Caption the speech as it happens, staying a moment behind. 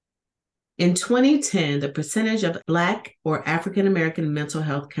In 2010, the percentage of Black or African American mental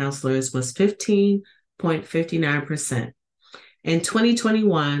health counselors was 15.59%. In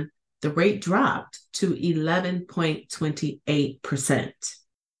 2021, the rate dropped to 11.28%.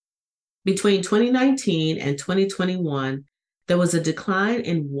 Between 2019 and 2021, there was a decline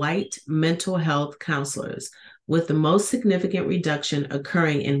in white mental health counselors, with the most significant reduction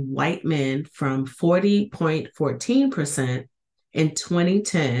occurring in white men from 40.14% in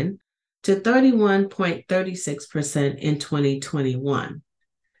 2010 to 31.36% in 2021.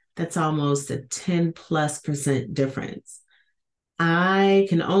 That's almost a 10+% difference. I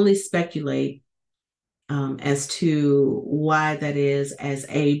can only speculate as to why that is as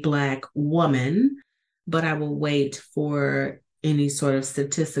a Black woman, but I will wait for any sort of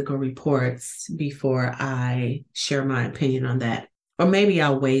statistical reports before I share my opinion on that. Or maybe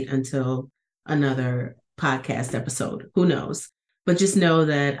I'll wait until another podcast episode. Who knows? But just know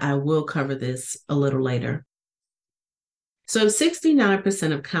that I will cover this a little later. So if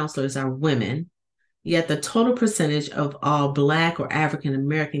 69% of counselors are women, yet the total percentage of all Black or African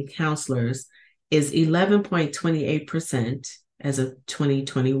American counselors is 11.28% as of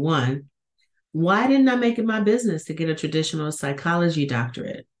 2021, why didn't I make it my business to get a traditional psychology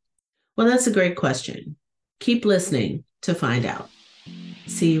doctorate? Well, that's a great question. Keep listening to find out.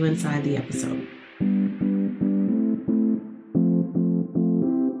 See you inside the episode.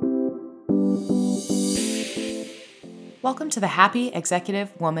 Welcome to the Happy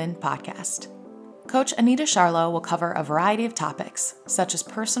Executive Woman podcast. Coach Anita Charlo will cover a variety of topics, such as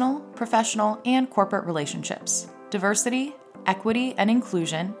personal, professional, and corporate relationships, diversity, equity and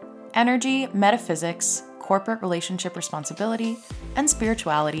inclusion, energy, metaphysics, corporate relationship responsibility, and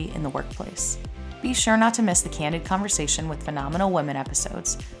spirituality in the workplace. Be sure not to miss the Candid Conversation with Phenomenal Women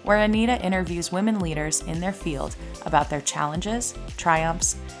episodes, where Anita interviews women leaders in their field about their challenges,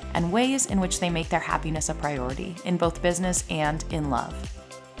 triumphs, and ways in which they make their happiness a priority in both business and in love.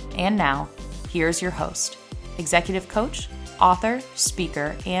 And now, here's your host, executive coach, author,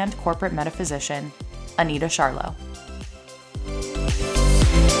 speaker, and corporate metaphysician, Anita Charlo.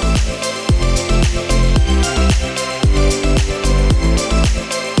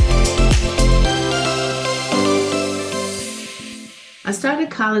 I started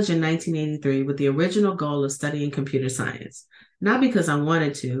college in 1983 with the original goal of studying computer science, not because I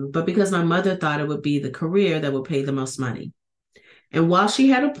wanted to, but because my mother thought it would be the career that would pay the most money. And while she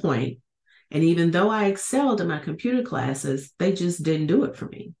had a point, and even though I excelled in my computer classes, they just didn't do it for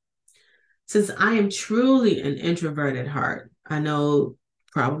me. Since I am truly an introvert at heart, I know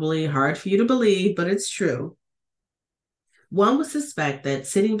probably hard for you to believe, but it's true. One would suspect that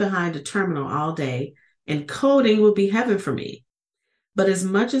sitting behind a terminal all day and coding would be heaven for me. But as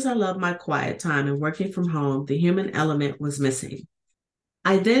much as I love my quiet time and working from home, the human element was missing.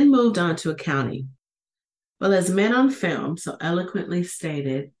 I then moved on to accounting. Well, as Men on Film so eloquently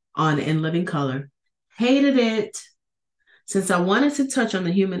stated on In Living Color, hated it. Since I wanted to touch on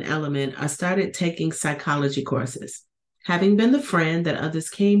the human element, I started taking psychology courses. Having been the friend that others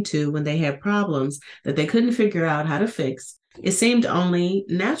came to when they had problems that they couldn't figure out how to fix, it seemed only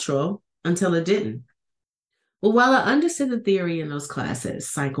natural until it didn't. Well, while I understood the theory in those classes,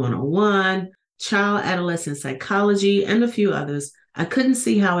 Psych 101, Child Adolescent Psychology, and a few others, I couldn't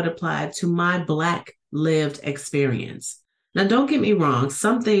see how it applied to my Black lived experience. Now, don't get me wrong,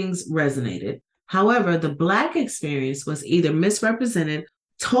 some things resonated. However, the Black experience was either misrepresented,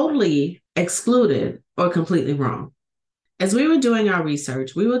 totally excluded, or completely wrong. As we were doing our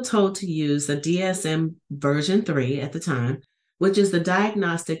research, we were told to use the DSM version 3 at the time, which is the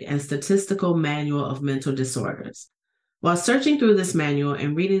Diagnostic and Statistical Manual of Mental Disorders. While searching through this manual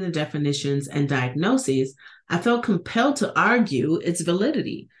and reading the definitions and diagnoses, I felt compelled to argue its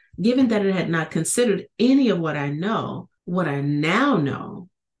validity, given that it had not considered any of what I now know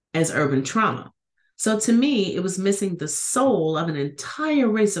as urban trauma. So to me, it was missing the soul of an entire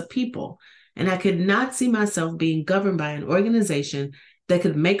race of people, and I could not see myself being governed by an organization that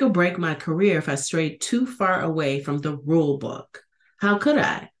could make or break my career if I strayed too far away from the rule book. How could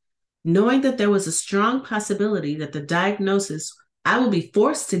I? Knowing that there was a strong possibility that the diagnosis I will be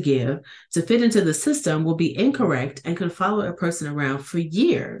forced to give to fit into the system will be incorrect and could follow a person around for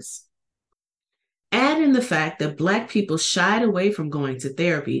years. Add in the fact that Black people shied away from going to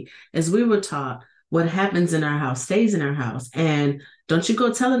therapy, as we were taught what happens in our house stays in our house. And don't you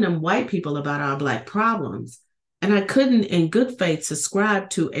go telling them white people about our Black problems. And I couldn't, in good faith, subscribe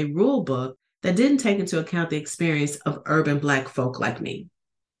to a rule book that didn't take into account the experience of urban Black folk like me.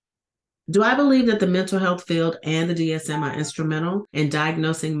 Do I believe that the mental health field and the DSM are instrumental in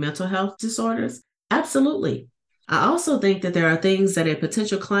diagnosing mental health disorders? Absolutely. I also think that there are things that a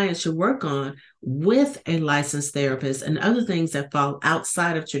potential client should work on with a licensed therapist and other things that fall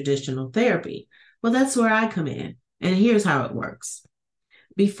outside of traditional therapy. Well, that's where I come in. And here's how it works.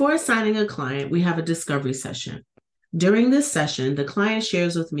 Before signing a client, we have a discovery session. During this session, the client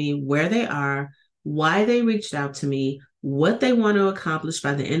shares with me where they are, why they reached out to me, what they want to accomplish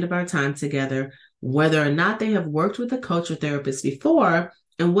by the end of our time together, whether or not they have worked with a coach or therapist before,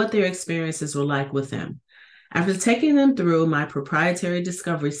 and what their experiences were like with them. After taking them through my proprietary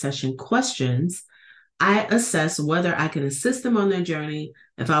discovery session questions, I assess whether I can assist them on their journey,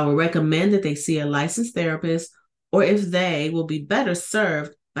 if I will recommend that they see a licensed therapist, or if they will be better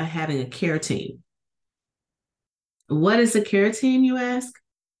served by having a care team. What is a care team, you ask?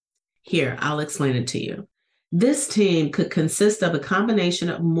 Here, I'll explain it to you. This team could consist of a combination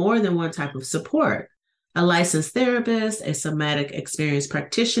of more than one type of support: a licensed therapist, a somatic experienced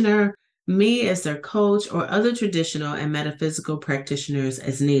practitioner, me as their coach, or other traditional and metaphysical practitioners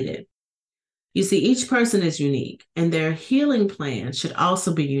as needed. You see, each person is unique, and their healing plan should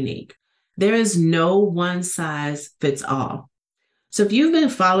also be unique. There is no one size fits all. So if you've been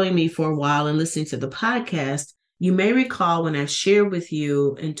following me for a while and listening to the podcast, you may recall when I shared with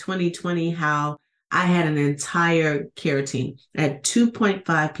you in 2020 how I had an entire care team. I had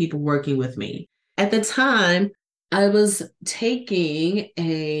 2.5 people working with me. At the time, I was taking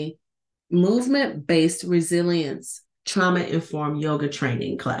a movement-based resilience trauma-informed yoga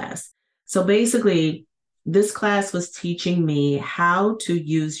training class. So basically, this class was teaching me how to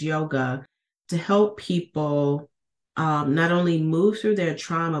use yoga to help people not only move through their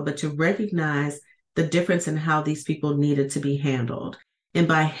trauma, but to recognize the difference in how these people needed to be handled. And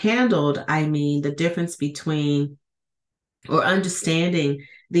by handled, I mean the difference between or understanding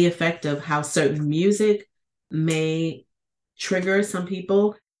the effect of how certain music may trigger some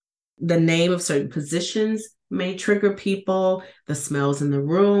people, the name of certain positions may trigger people, the smells in the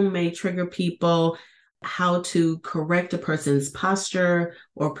room may trigger people, how to correct a person's posture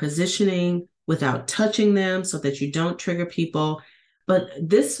or positioning without touching them so that you don't trigger people. But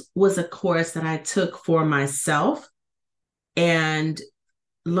this was a course that I took for myself, and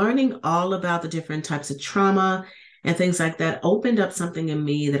learning all about the different types of trauma and things like that opened up something in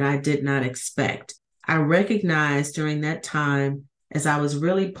me that I did not expect. I recognized during that time, as I was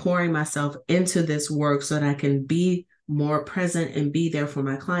really pouring myself into this work so that I can be more present and be there for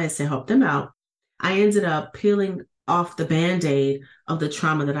my clients to help them out, I ended up peeling off the Band-Aid of the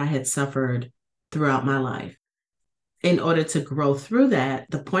trauma that I had suffered throughout my life. In order to grow through that,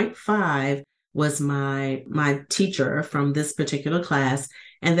 the 0.5 was my teacher from this particular class.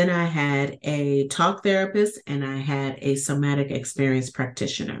 And then I had a talk therapist and I had a somatic experience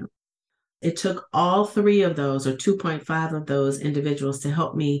practitioner. It took all three of those, or 2.5 of those individuals, to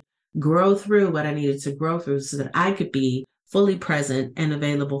help me grow through what I needed to grow through so that I could be fully present and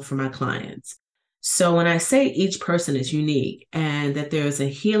available for my clients. So when I say each person is unique and that there is a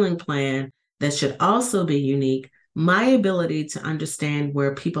healing plan that should also be unique, my ability to understand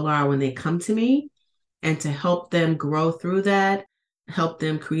where people are when they come to me and to help them grow through that, help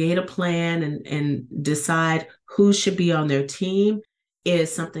them create a plan and decide who should be on their team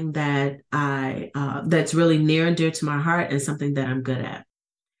is something that that's really near and dear to my heart and something that I'm good at.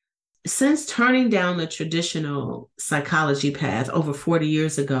 Since turning down the traditional psychology path over 40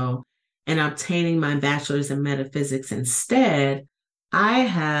 years ago and obtaining my bachelor's in metaphysics instead, I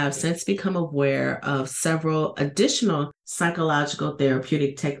have since become aware of several additional psychological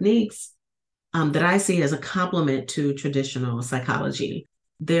therapeutic techniques that I see as a complement to traditional psychology.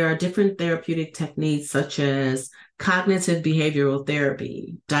 There are different therapeutic techniques such as cognitive behavioral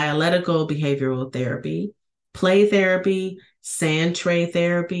therapy, dialectical behavioral therapy, play therapy, sand tray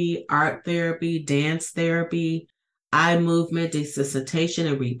therapy, art therapy, dance therapy, eye movement desensitization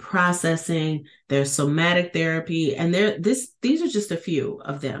and reprocessing. There's somatic therapy, and these are just a few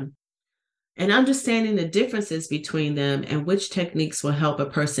of them. And understanding the differences between them and which techniques will help a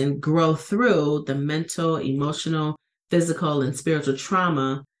person grow through the mental, emotional, physical, and spiritual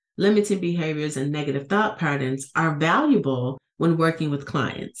trauma, limiting behaviors, and negative thought patterns are valuable when working with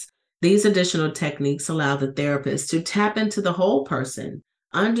clients. These additional techniques allow the therapist to tap into the whole person,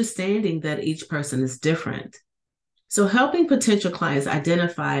 understanding that each person is different. So helping potential clients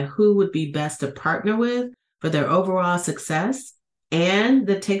identify who would be best to partner with for their overall success and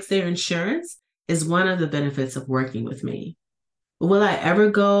that takes their insurance is one of the benefits of working with me. Will I ever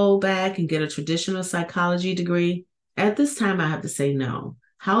go back and get a traditional psychology degree? At this time, I have to say no.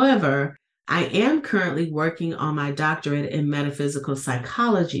 However, I am currently working on my doctorate in metaphysical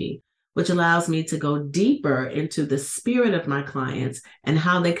psychology, which allows me to go deeper into the spirit of my clients and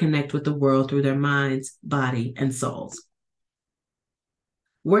how they connect with the world through their minds, body, and souls.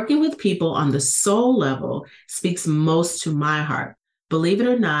 Working with people on the soul level speaks most to my heart. Believe it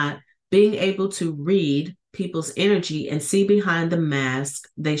or not, being able to read people's energy and see behind the mask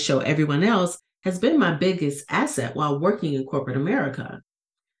they show everyone else has been my biggest asset while working in corporate America.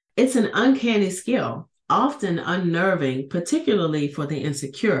 It's an uncanny skill, often unnerving, particularly for the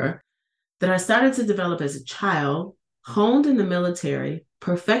insecure, that I started to develop as a child, honed in the military,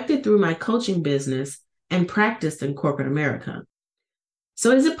 perfected through my coaching business, and practiced in corporate America.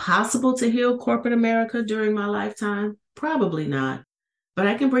 So is it possible to heal corporate America during my lifetime? Probably not, but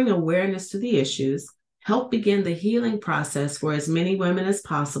I can bring awareness to the issues, help begin the healing process for as many women as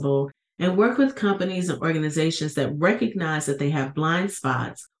possible, and work with companies and organizations that recognize that they have blind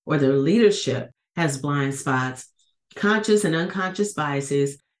spots or their leadership has blind spots, conscious and unconscious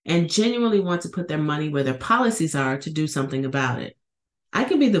biases, and genuinely want to put their money where their policies are to do something about it. I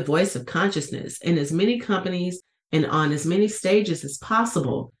can be the voice of consciousness in as many companies and on as many stages as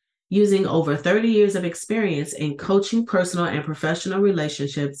possible, using over 30 years of experience in coaching personal and professional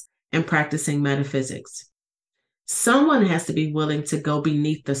relationships and practicing metaphysics. Someone has to be willing to go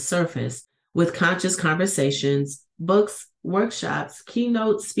beneath the surface with conscious conversations, books, workshops,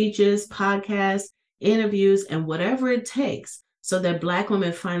 keynote speeches, podcasts, interviews, and whatever it takes so that Black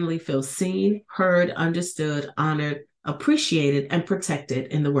women finally feel seen, heard, understood, honored, appreciated, and protected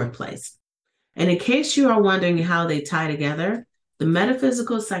in the workplace. And in case you are wondering how they tie together, the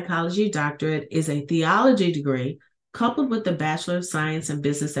Metaphysical Psychology Doctorate is a theology degree coupled with the Bachelor of Science in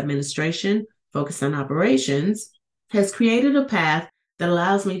Business Administration, focused on operations, has created a path that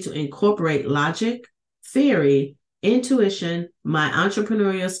allows me to incorporate logic, theory, intuition, my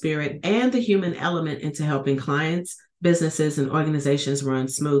entrepreneurial spirit, and the human element into helping clients, businesses, and organizations run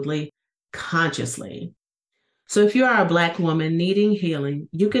smoothly, consciously. So if you are a Black woman needing healing,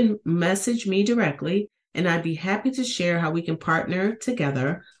 you can message me directly, and I'd be happy to share how we can partner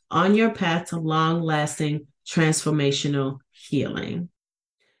together on your path to long-lasting transformational healing.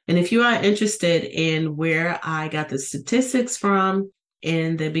 And if you are interested in where I got the statistics from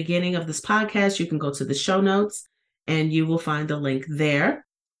in the beginning of this podcast, you can go to the show notes and you will find the link there.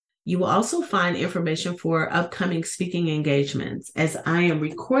 You will also find information for upcoming speaking engagements. As I am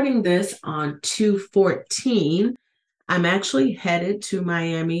recording this on 2/14, I'm actually headed to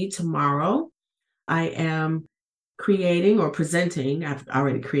Miami tomorrow. I am presenting a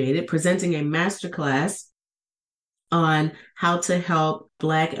masterclass on how to help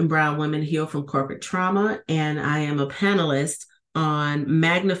Black and Brown women heal from corporate trauma. And I am a panelist on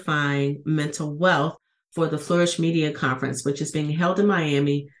magnifying mental wealth for the Flourish Media Conference, which is being held in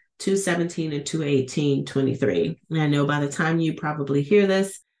Miami 2/17 and 2/18/23. And I know by the time you probably hear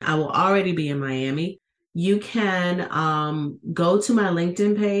this, I will already be in Miami. You can go to my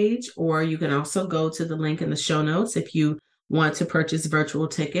LinkedIn page, or you can also go to the link in the show notes if you want to purchase virtual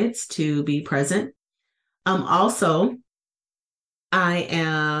tickets to be present. Also, I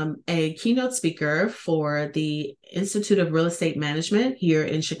am a keynote speaker for the Institute of Real Estate Management here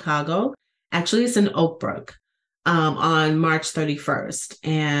in Chicago. Actually, it's in Oak Brook. On March 31st.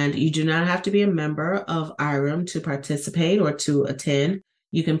 And you do not have to be a member of IREM to participate or to attend.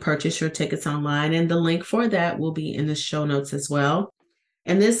 You can purchase your tickets online, and the link for that will be in the show notes as well.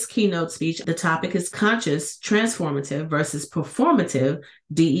 In this keynote speech, the topic is conscious, transformative versus performative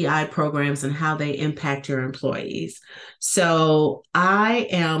DEI programs and how they impact your employees. So I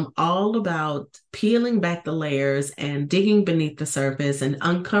am all about peeling back the layers and digging beneath the surface and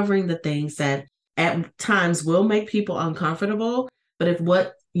uncovering the things that at times will make people uncomfortable. But if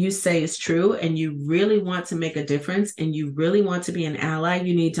what you say is true and you really want to make a difference and you really want to be an ally,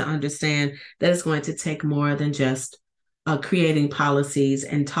 you need to understand that it's going to take more than just creating policies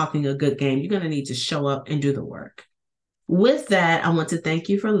and talking a good game. You're going to need to show up and do the work. With that, I want to thank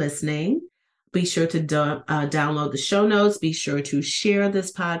you for listening. Be sure to download the show notes. Be sure to share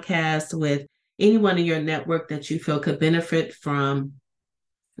this podcast with anyone in your network that you feel could benefit from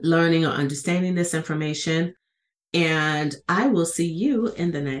learning or understanding this information. And I will see you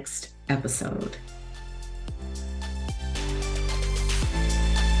in the next episode.